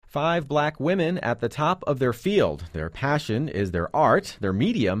5 black women at the top of their field. Their passion is their art. Their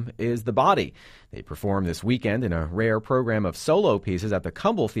medium is the body. They perform this weekend in a rare program of solo pieces at the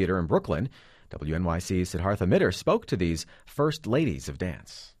Kumble Theatre in Brooklyn. WNYC's Siddhartha Mitter spoke to these first ladies of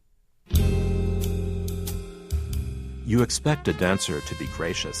dance. You expect a dancer to be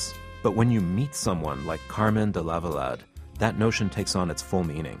gracious, but when you meet someone like Carmen de Lavallade, that notion takes on its full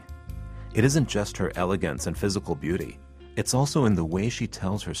meaning. It isn't just her elegance and physical beauty. It's also in the way she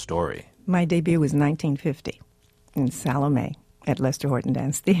tells her story. My debut was 1950 in Salome at Lester Horton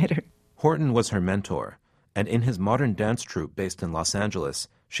Dance Theatre. Horton was her mentor, and in his modern dance troupe based in Los Angeles,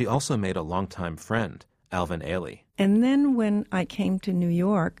 she also made a longtime friend, Alvin Ailey. And then when I came to New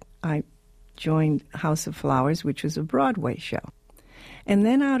York, I joined House of Flowers, which was a Broadway show. And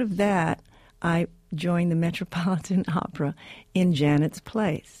then out of that, I joined the Metropolitan Opera in Janet's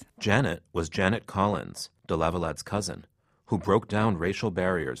place. Janet was Janet Collins, de Lavallade's cousin, who broke down racial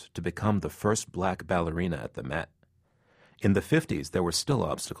barriers to become the first black ballerina at the Met. In the 50s, there were still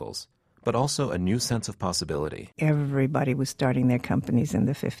obstacles, but also a new sense of possibility. Everybody was starting their companies in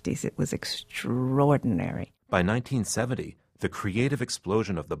the 50s. It was extraordinary. By 1970, the creative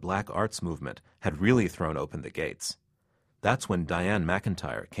explosion of the black arts movement had really thrown open the gates. That's when Dianne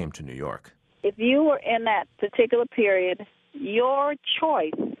McIntyre came to New York. If you were in that particular period, your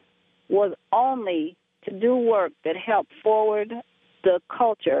choice was only to do work that helped forward the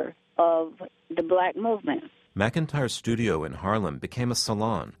culture of the black movement. McIntyre's studio in Harlem became a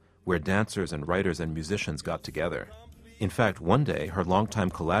salon where dancers and writers and musicians got together. In fact, one day, her longtime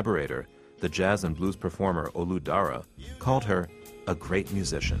collaborator, the jazz and blues performer Olu Dara, called her a great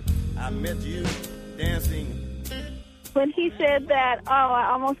musician. I met you dancing. When he said that, I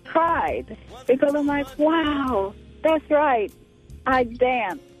almost cried because I'm like, wow, that's right. I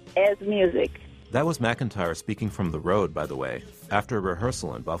dance as music. That was McIntyre speaking from the road, by the way, after a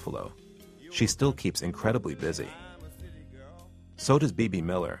rehearsal in Buffalo. She still keeps incredibly busy. So does Bebe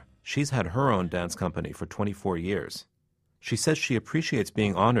Miller. She's had her own dance company for 24 years. She says she appreciates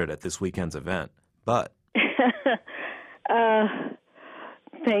being honored at this weekend's event, but...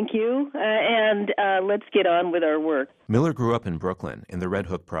 Thank you, and let's get on with our work. Miller grew up in Brooklyn in the Red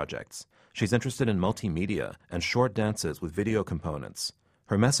Hook projects. She's interested in multimedia and short dances with video components.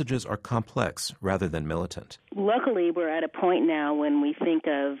 Her messages are complex rather than militant. Luckily, we're at a point now when we think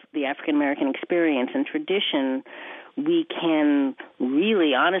of the African-American experience and tradition, we can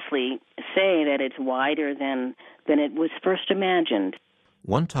really honestly say that it's wider than it was first imagined.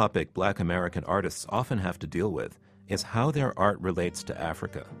 One topic black American artists often have to deal with is how their art relates to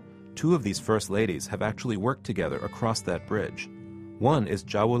Africa. 2 of these first ladies have actually worked together across that bridge. One is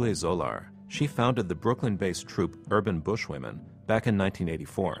Jawole Zollar. She founded the Brooklyn-based troupe Urban Bushwomen back in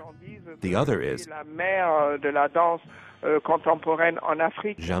 1984. The other is Germaine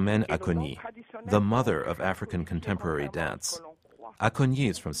Acogny, the mother of African contemporary dance. Acogny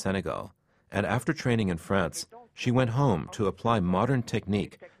is from Senegal, and after training in France, she went home to apply modern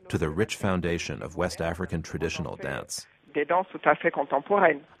technique to the rich foundation of West African traditional dance.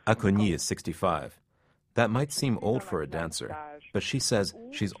 Acogny is 65. That might seem old for a dancer, but she says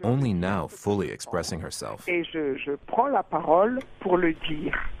she's only now fully expressing herself.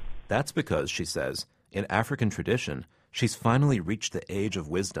 That's because, she says, in African tradition, she's finally reached the age of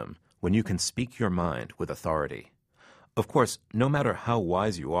wisdom when you can speak your mind with authority. Of course, no matter how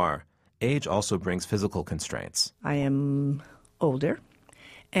wise you are, age also brings physical constraints. I am older,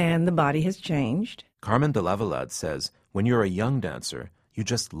 and the body has changed. Carmen de Lavallade says when you're a young dancer, you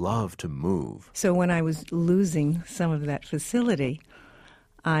just love to move. So when I was losing some of that facility,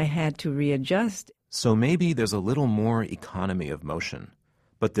 I had to readjust. So maybe there's a little more economy of motion,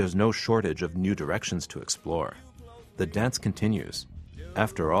 but there's no shortage of new directions to explore. The dance continues.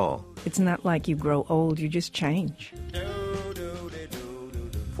 After all, it's not like you grow old, you just change.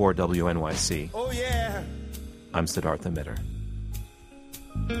 For WNYC, I'm Siddhartha Mitter.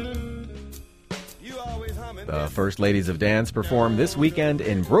 The First Ladies of Dance perform this weekend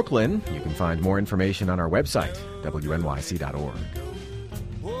in Brooklyn. You can find more information on our website, WNYC.org.